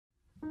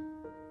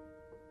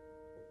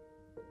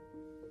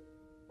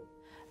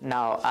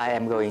Now I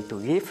am going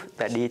to give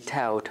the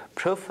detailed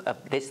proof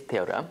of this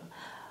theorem.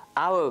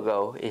 Our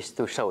goal is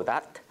to show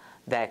that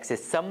there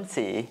exists some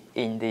c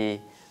in the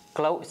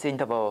closed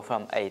interval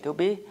from a to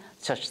b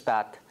such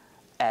that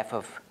f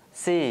of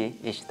c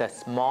is the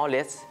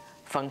smallest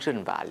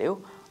function value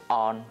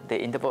on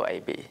the interval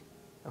ab.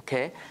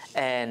 Okay,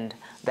 and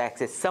there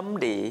exists some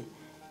d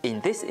in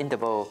this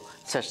interval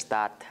such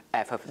that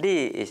f of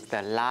d is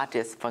the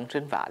largest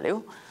function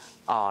value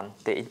on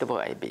the interval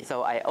ab.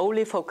 So I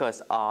only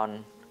focus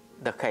on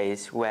the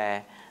case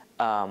where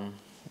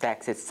there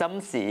exists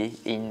some c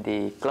in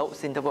the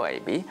closed interval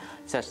ab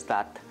such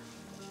that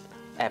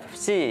f of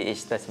c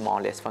is the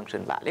smallest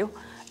function value,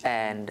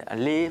 and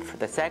leave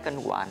the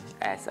second one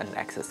as an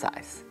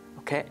exercise.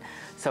 Okay,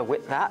 so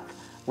with that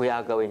we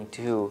are going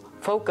to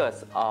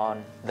focus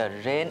on the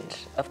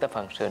range of the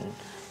function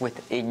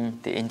within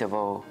the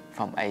interval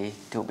from a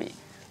to b.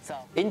 So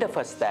in the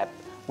first step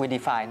we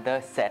define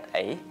the set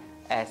A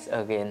as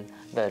again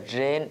the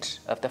range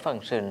of the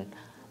function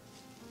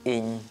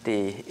in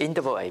the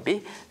interval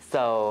AB.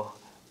 So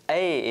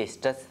A is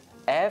just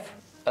f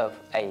of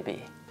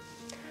AB,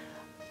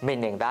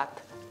 meaning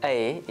that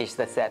A is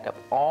the set of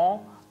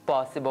all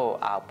possible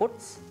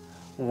outputs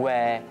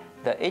where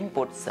the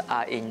inputs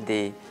are in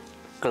the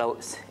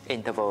closed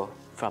interval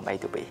from A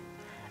to B.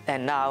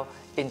 And now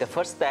in the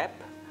first step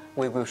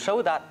we will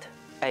show that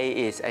A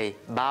is a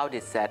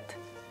bounded set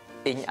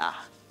in R.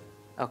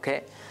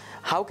 Okay,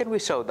 how can we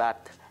show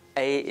that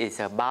A is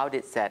a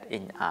bounded set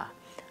in R?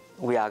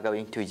 We are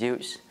going to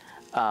use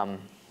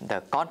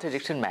the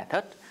contradiction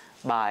method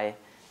by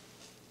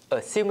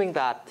assuming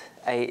that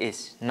A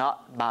is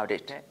not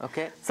bounded.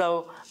 Okay,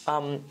 so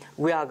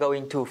we are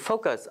going to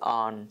focus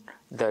on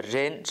the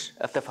range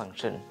of the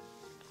function,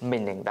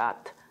 meaning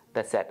that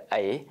the set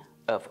A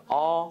of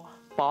all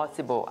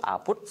possible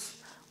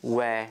outputs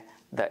where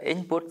the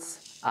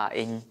inputs are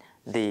in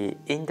the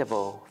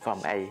interval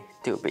from A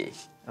to B.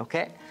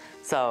 Okay,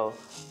 so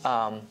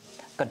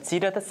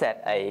consider the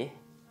set A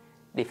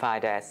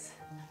defined as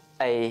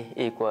A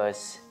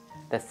equals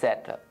the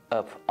set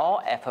of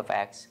all f of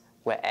x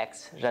where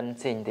x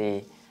runs in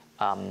the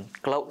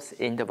closed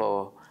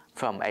interval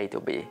from A to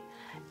B.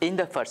 In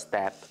the first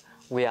step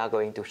we are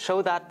going to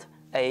show that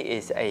A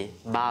is a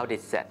bounded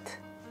set.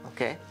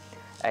 Okay,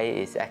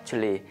 A is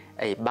actually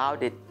a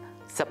bounded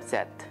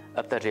subset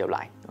of the real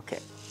line. Okay,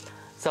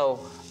 so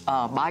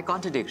by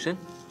contradiction,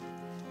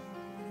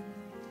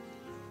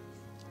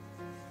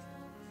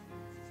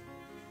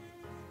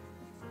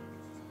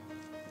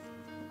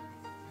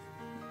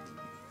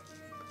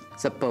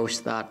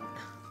 suppose that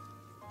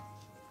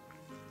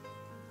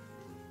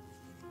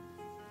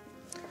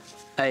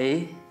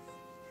A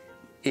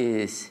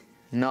is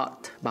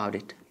not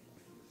bounded.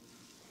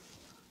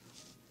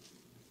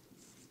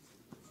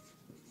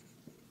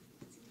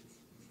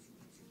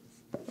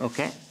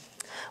 Okay,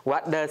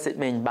 what does it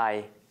mean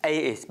by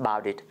A is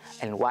bounded,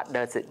 and what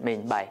does it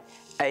mean by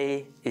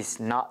A is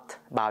not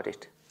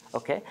bounded?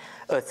 Okay,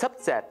 a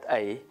subset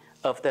A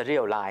of the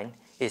real line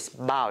is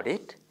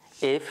bounded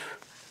if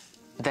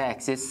there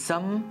exists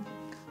some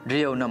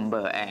real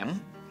number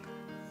m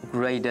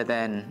greater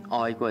than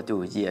or equal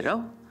to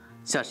 0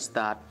 such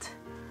that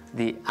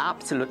the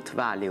absolute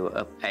value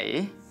of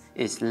A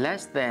is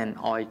less than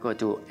or equal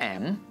to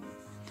m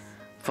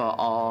for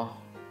all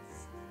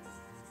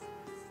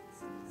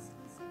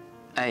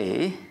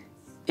A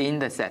in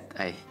the set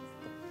A.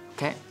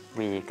 Okay,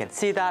 we can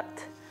see that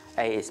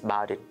A is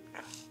bounded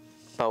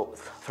both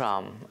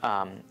from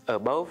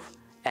above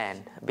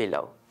and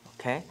below.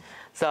 Okay,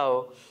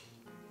 so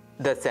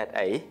the set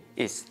A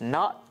is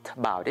not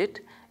bounded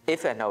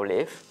if and only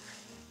if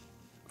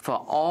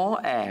for all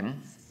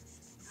m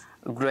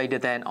greater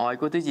than or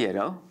equal to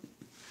 0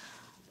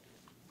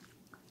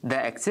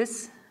 there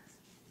exists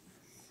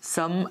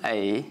some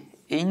A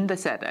in the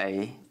set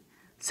A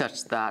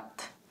such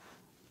that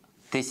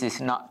this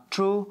is not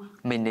true,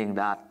 meaning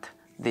that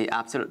the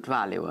absolute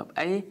value of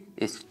A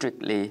is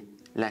strictly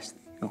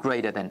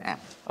greater than m.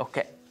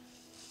 Okay,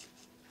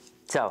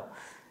 so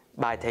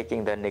by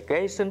taking the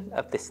negation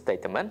of this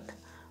statement,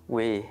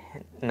 we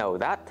know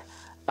that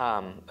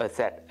a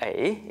set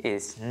A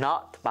is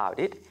not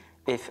bounded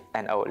if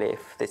and only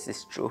if this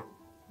is true.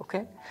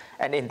 Okay,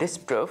 and in this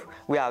proof,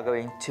 we are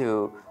going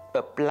to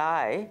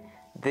apply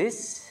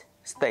this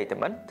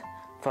statement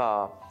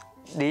for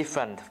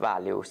different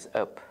values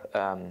of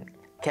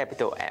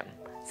capital M.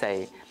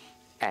 Say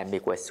m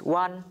equals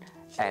 1,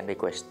 m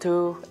equals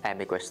 2,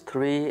 m equals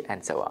 3,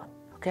 and so on.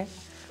 Okay,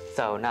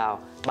 so now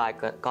by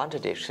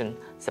contradiction,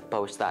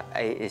 suppose that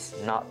A is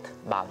not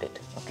bounded.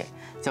 Okay,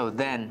 so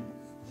then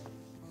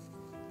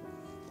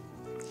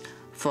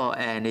for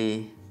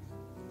any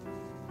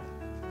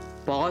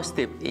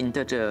positive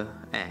integer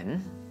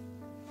n,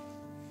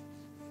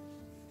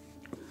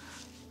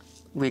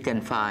 we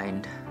can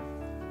find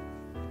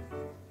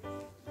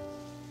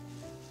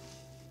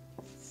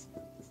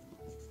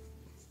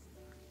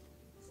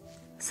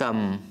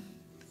some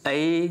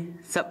A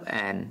sub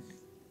n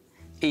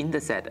in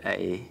the set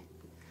A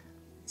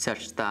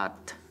such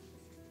that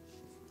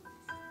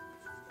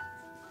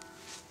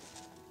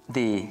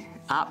the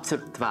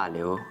absolute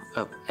value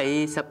of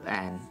a sub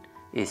n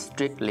is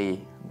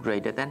strictly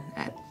greater than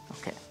n.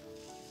 Okay.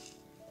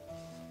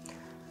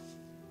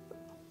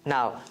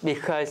 Now,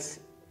 because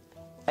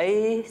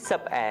a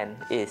sub n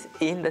is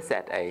in the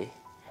set A,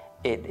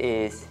 it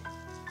is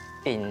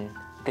in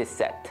this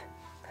set.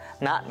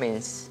 That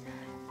means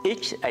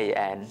each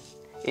an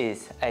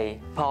is a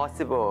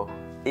possible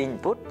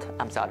input,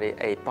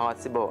 a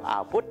possible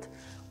output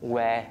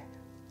where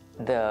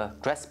the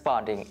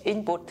corresponding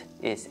input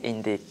is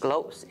in the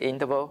closed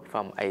interval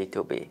from A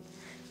to B.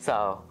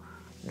 So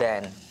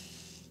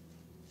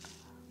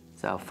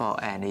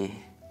for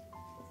any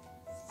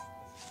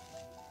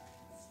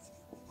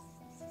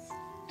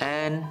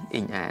n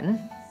in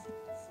n,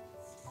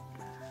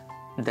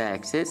 there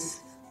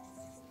exists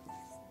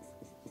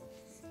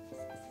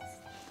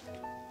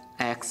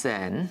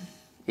xn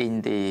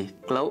in the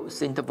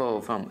closed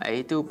interval from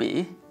A to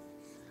B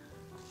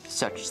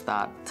such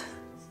that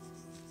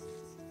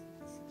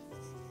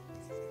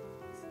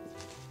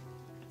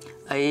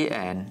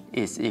an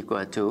is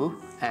equal to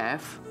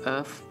f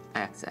of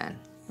xn.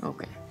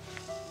 Okay.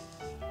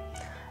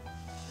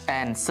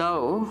 And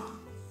so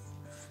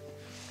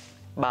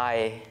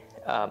by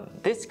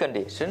this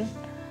condition,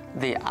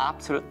 the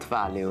absolute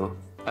value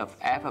of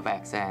f of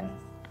xn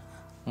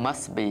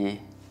must be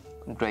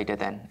greater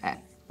than n.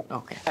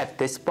 Okay. At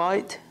this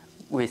point,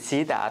 we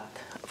see that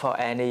for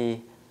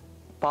any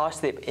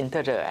positive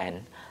integer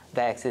n,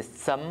 there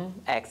exists some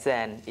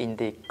xn in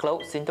the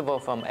closed interval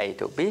from A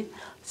to B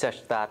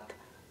such that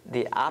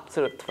the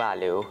absolute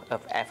value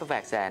of f of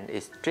xn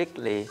is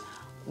strictly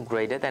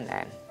greater than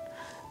n.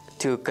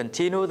 To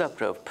continue the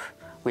proof,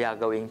 we are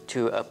going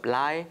to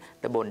apply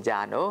the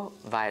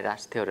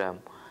Bolzano-Weierach theorem.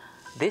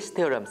 This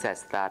theorem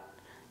says that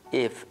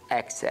if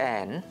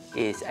xn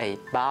is a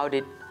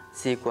bounded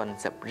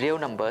sequence of real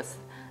numbers,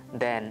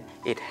 then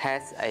it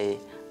has a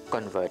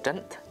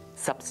convergent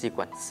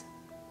subsequence.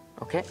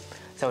 Okay?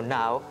 So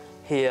now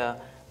here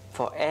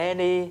for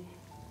any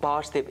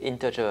positive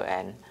integer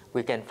n,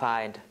 we can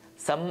find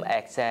some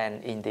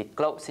xn in the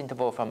closed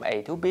interval from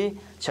A to B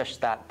such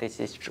that this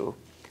is true.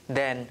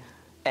 Then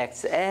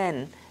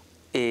xn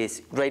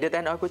is greater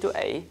than or equal to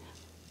A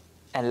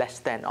and less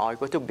than or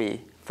equal to B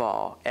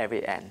for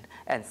every n.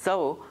 And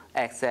so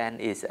xn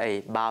is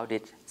a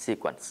bounded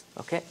sequence.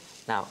 Okay?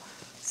 Now,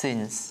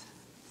 since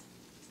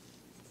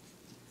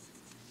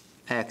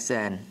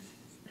xn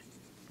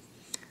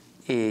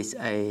is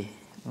a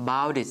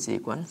bounded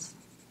sequence,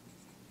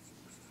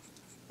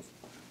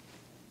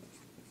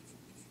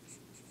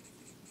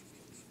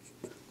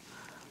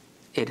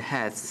 it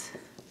has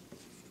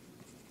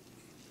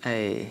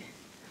a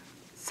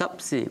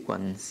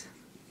subsequence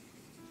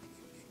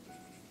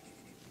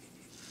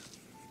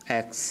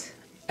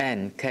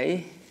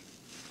xnk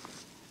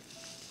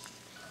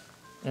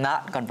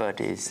not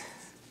converges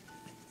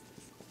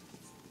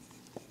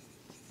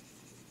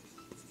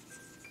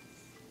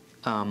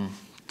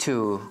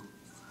to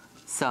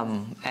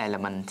some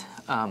element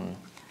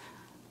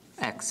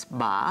x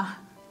bar,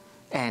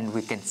 and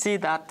we can see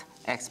that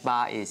x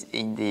bar is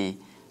in the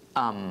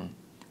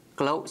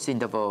closed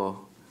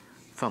interval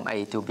from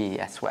A to B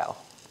as well.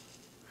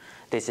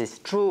 This is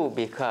true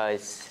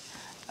because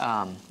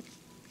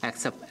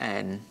x sub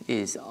n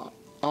is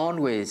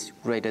always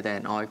greater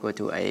than or equal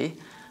to A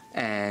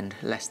and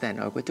less than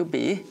or equal to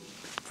B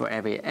for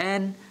every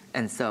n,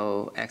 and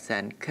so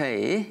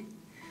xnk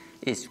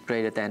is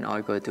greater than or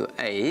equal to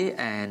A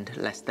and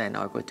less than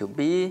or equal to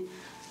B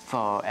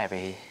for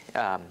every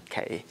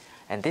k.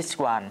 And this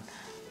one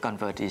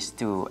converges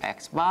to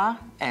x bar,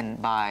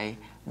 and by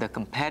the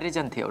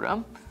comparison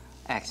theorem,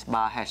 x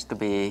bar has to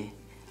be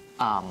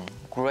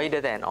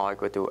greater than or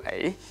equal to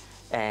A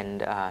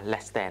and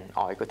less than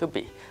or equal to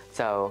B.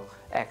 So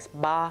x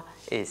bar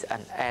is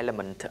an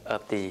element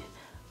of the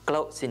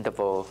closed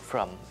interval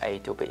from A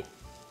to B.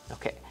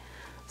 Okay,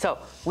 so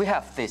we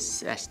have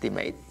this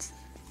estimate.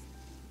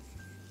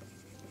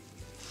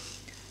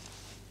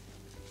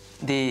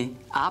 The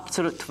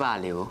absolute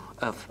value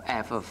of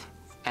f of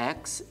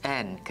x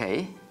and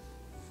k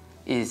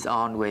is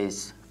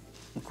always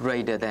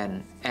greater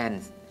than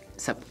n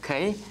sub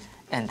k,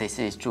 and this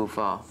is true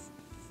for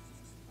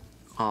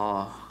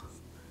all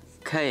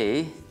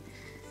k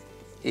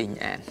in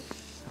n.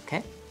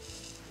 Okay.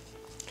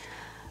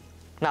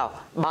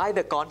 Now, by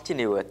the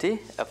continuity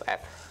of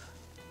f,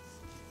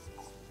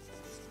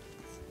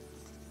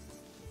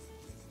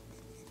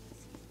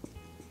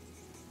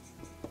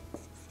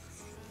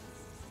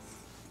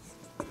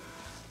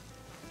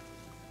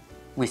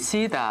 we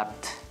see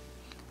that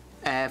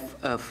f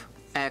of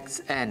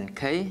x and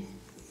k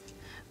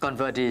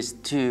converges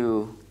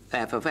to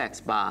f of x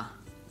bar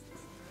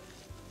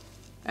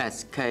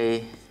as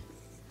k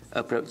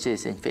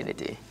approaches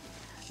infinity.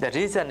 The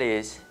reason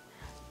is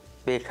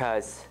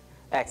because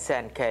x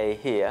and k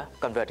here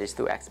converges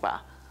to x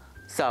bar.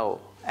 So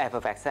f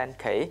of x and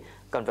k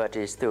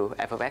converges to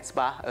f of x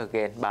bar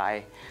again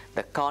by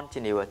the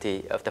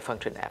continuity of the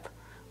function f.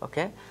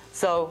 Okay,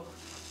 so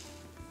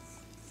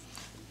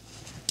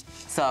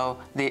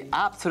the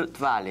absolute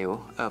value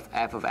of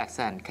f of x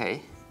and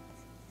k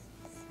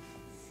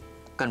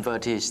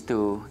converges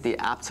to the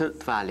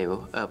absolute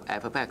value of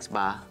f of x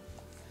bar,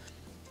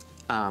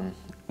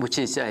 which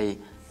is a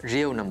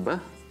real number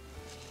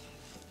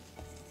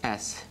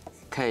as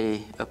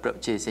k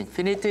approaches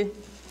infinity.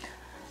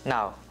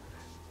 Now,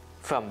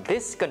 from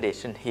this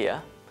condition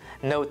here,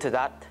 note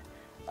that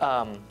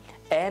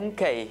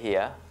nk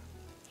here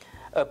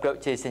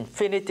approaches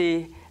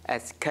infinity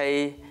as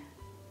k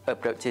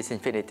approaches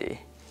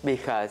infinity,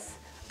 because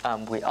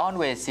we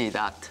always see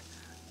that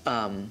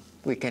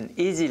we can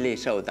easily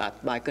show that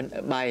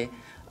by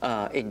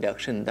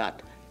induction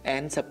that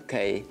n sub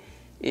k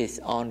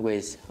is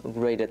always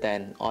greater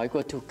than or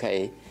equal to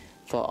k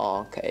for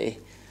all k.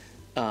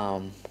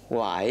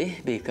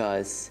 Why?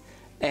 Because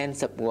n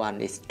sub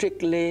 1 is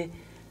strictly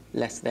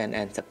less than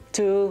n sub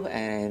 2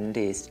 and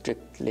is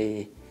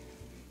strictly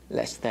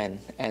less than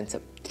n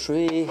sub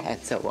 3 and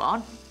so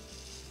on.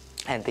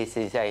 And this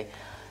is a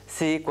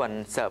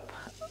sequence of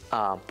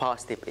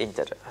positive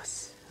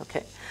integers.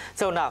 Okay.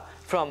 So now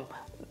from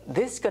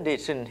this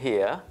condition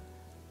here,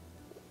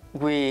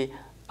 we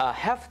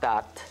have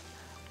that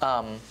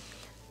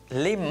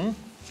lim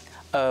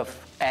of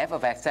f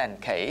of x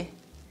and k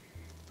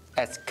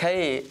as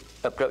k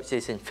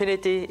approaches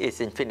infinity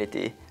is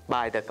infinity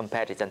by the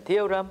comparison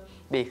theorem,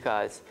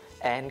 because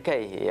nk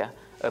here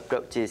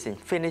approaches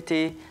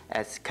infinity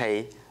as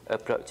k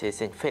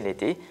approaches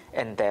infinity,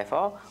 and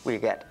therefore we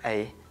get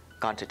a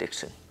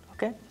contradiction.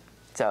 Okay,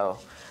 so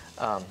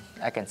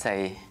I can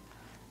say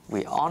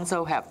we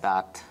also have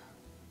that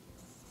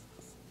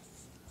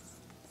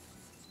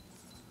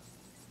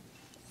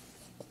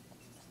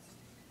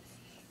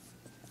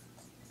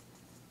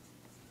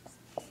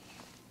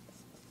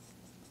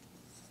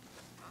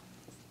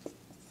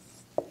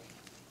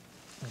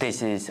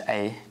this is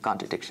a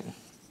contradiction.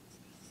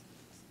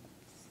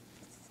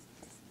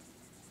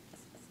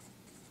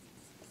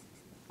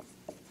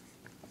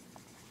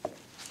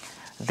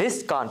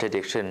 This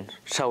contradiction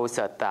shows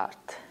us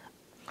that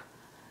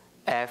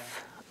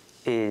f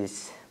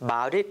is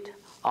bounded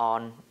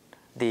on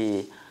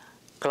the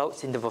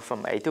closed interval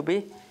from A to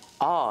B,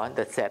 or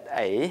the set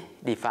A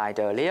defined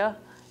earlier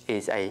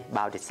is a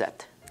bounded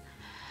set.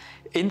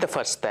 In the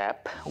first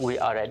step, we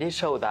already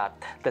showed that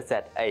the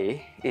set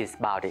A is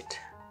bounded.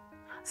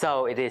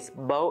 So it is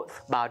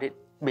both bounded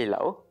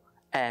below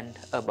and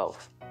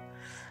above.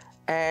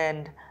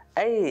 And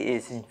A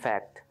is in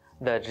fact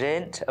the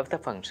range of the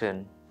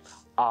function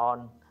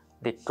on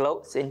the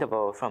closed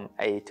interval from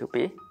A to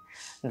B.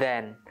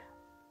 Then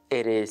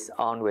it is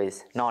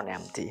always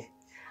non-empty.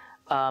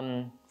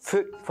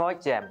 For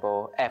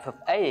example, f of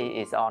A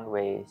is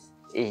always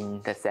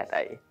in the set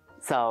A.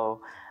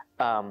 So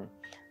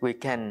we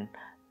can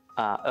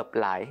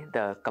apply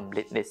the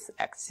completeness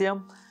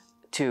axiom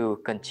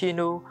to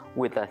continue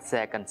with the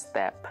second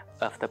step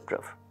of the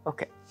proof.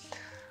 Okay,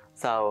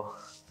 so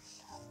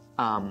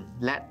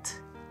let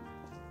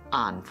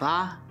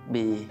alpha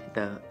be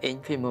the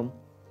infimum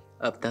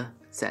of the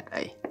set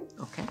A.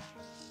 Okay,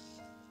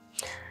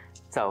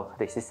 so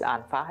this is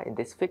alpha in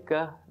this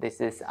figure, this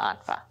is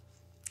alpha.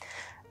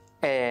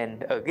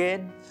 And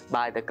again,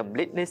 by the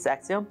completeness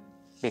axiom,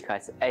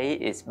 because A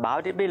is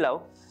bounded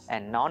below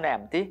and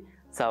non-empty,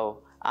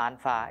 so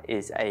alpha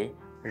is a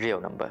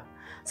real number.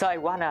 So I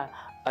want to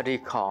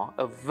recall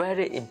a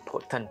very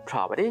important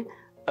property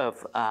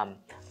of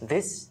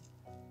this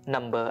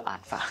number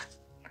alpha.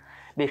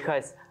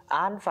 Because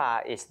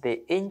alpha is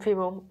the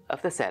infimum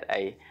of the set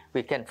A,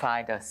 we can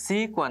find a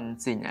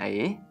sequence in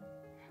A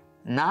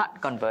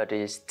not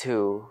converges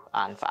to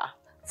alpha.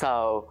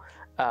 So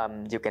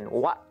you can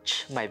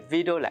watch my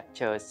video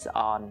lectures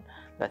on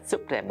the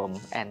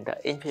supremum and the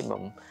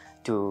infimum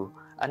to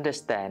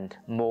understand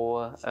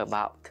more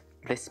about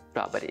this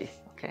property.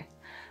 Okay,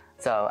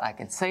 so I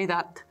can say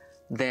that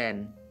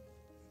then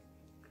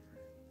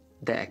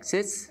there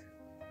exists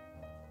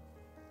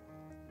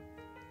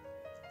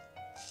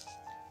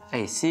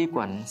a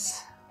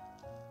sequence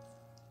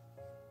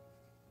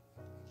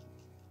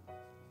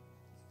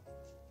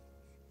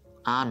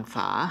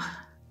alpha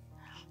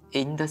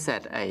in the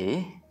set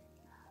A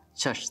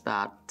such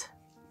that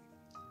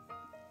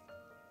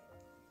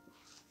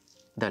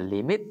the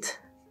limit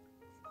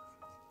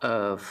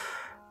of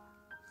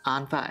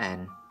alpha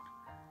n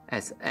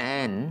as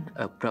n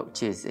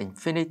approaches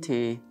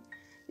infinity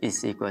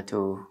is equal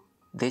to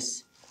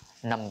this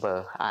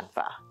number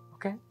alpha.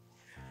 Okay,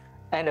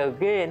 and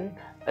again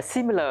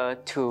similar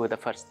to the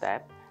first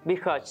step,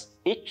 because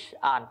each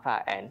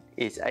alpha n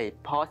is a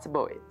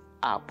possible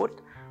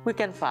output, we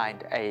can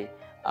find a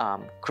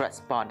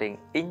corresponding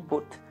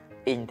input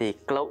in the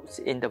closed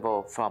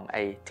interval from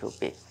A to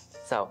B.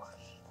 So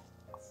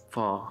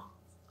for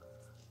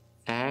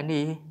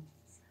any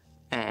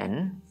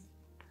n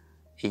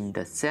in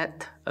the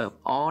set of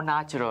all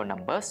natural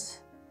numbers,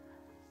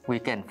 we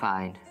can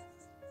find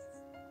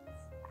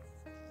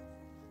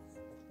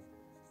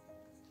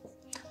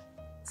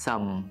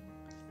some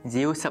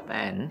u sub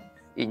n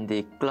in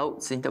the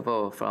closed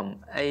interval from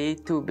A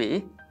to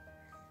B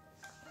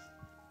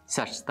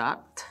such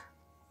that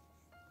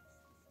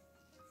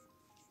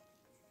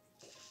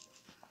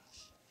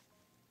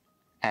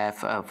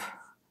f of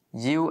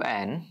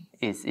un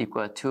is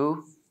equal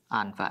to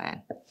alpha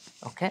n.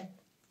 Okay.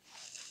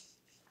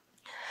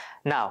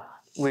 Now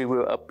we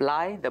will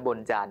apply the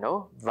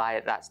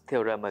Bolzano-Weierach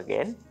theorem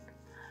again.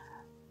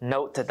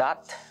 Note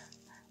that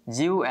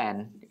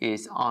un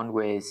is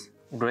always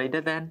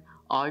greater than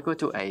or equal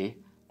to a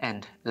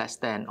and less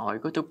than or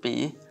equal to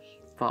b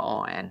for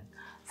all n.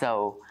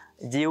 So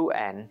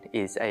un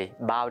is a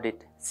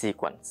bounded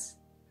sequence.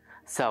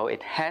 So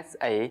it has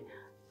a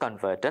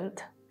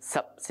convergent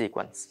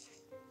subsequence.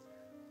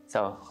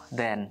 So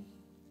then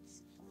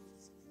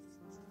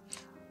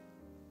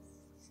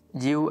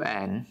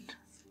un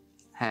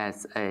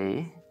has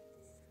a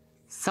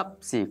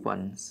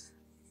subsequence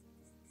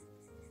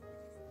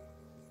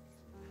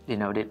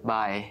denoted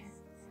by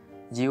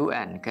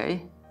unk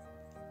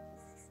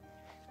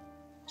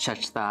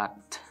such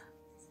that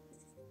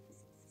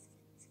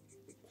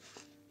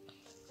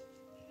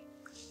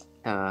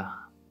the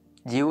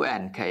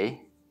unk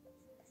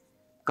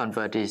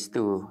converges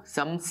to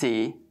some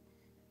c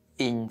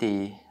in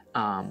the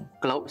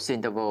closed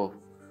interval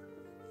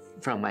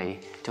from a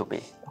to b.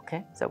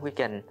 Okay, so we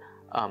can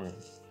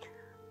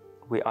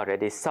we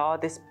already saw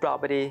this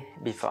property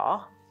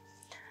before,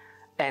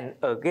 and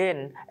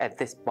again at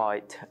this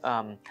point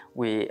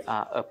we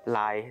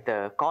apply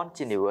the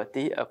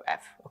continuity of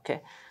f.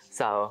 Okay,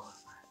 so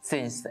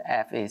since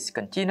f is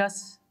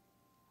continuous,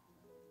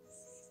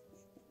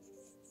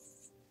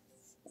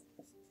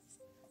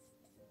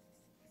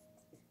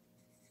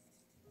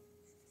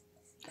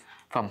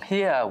 from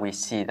here we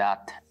see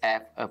that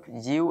f of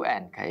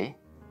unk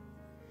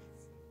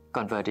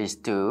converges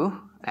to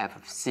f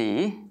of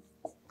c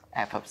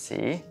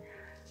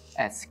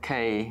as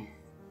k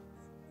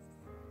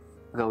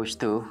goes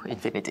to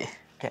infinity.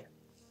 Okay.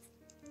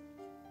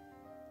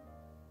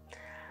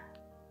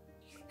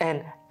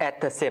 And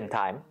at the same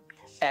time,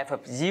 f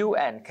of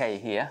unk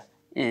here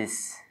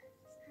is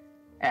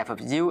alpha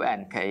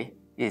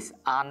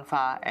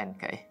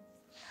nk.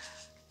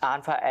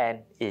 Alpha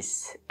n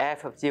is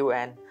f of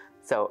un,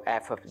 so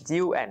f of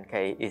unk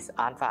is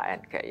alpha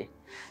nk.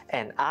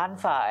 And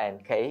alpha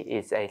nk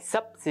is a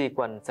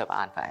subsequence of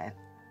alpha n.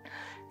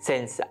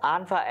 Since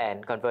alpha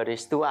n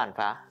converges to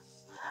alpha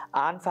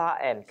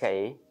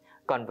nk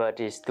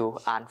converges to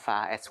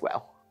alpha as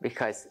well,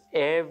 because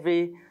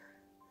every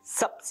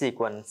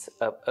subsequence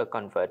of a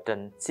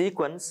convergent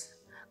sequence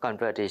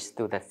converges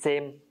to the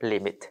same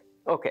limit.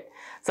 Okay,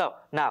 so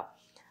now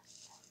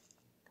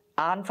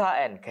alpha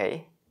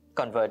nk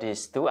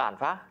converges to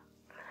alpha,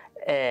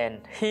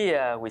 and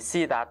here we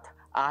see that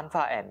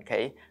alpha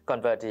nk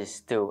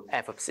converges to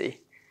f of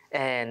c,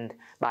 and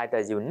by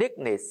the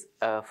uniqueness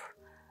of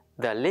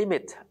the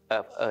limit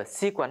of a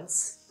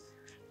sequence,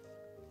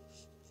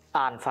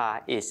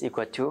 alpha is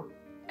equal to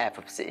f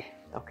of c.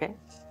 Okay,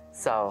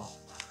 so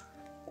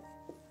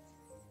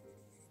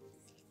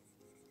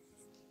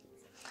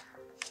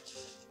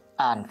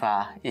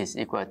alpha is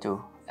equal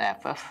to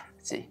f of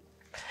c,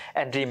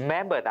 and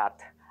remember that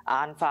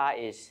alpha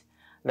is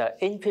the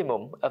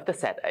infimum of the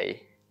set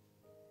A.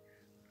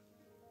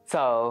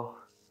 So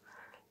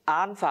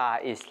alpha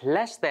is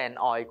less than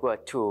or equal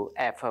to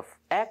f of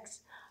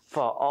x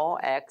for all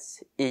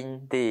x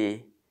in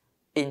the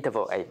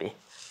interval AB.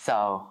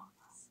 So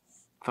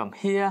from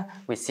here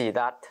we see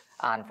that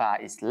alpha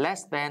is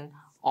less than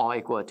or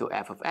equal to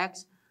f of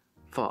x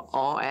for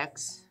all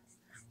x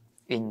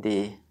in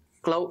the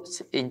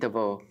closed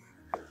interval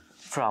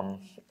from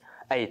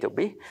A to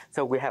B.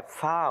 So we have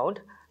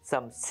found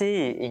some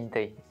c in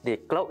the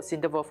closed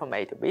interval from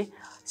A to B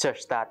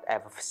such that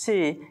f of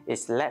c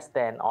is less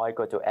than or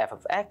equal to f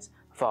of x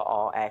for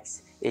all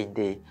x in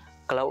the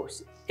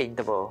closed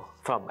interval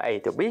from A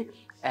to B,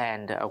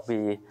 and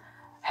we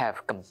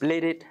have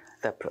completed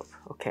the proof.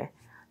 Okay,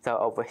 so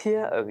over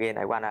here again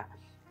I want to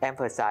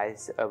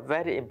emphasize a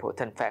very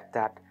important fact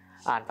that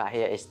alpha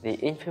here is the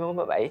infimum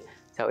of A,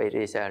 so it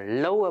is a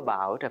lower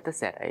bound of the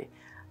set A.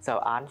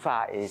 So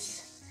alpha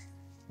is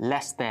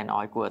less than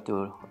or equal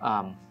to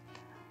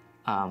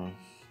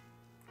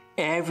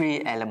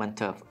every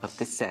element of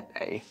the set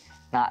A.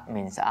 That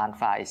means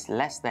alpha is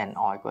less than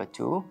or equal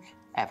to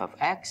f of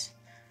x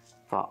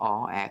for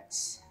all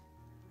x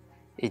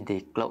in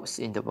the closed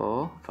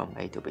interval from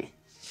A to B.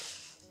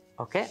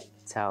 Okay,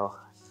 so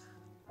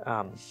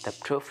the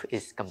proof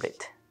is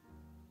complete.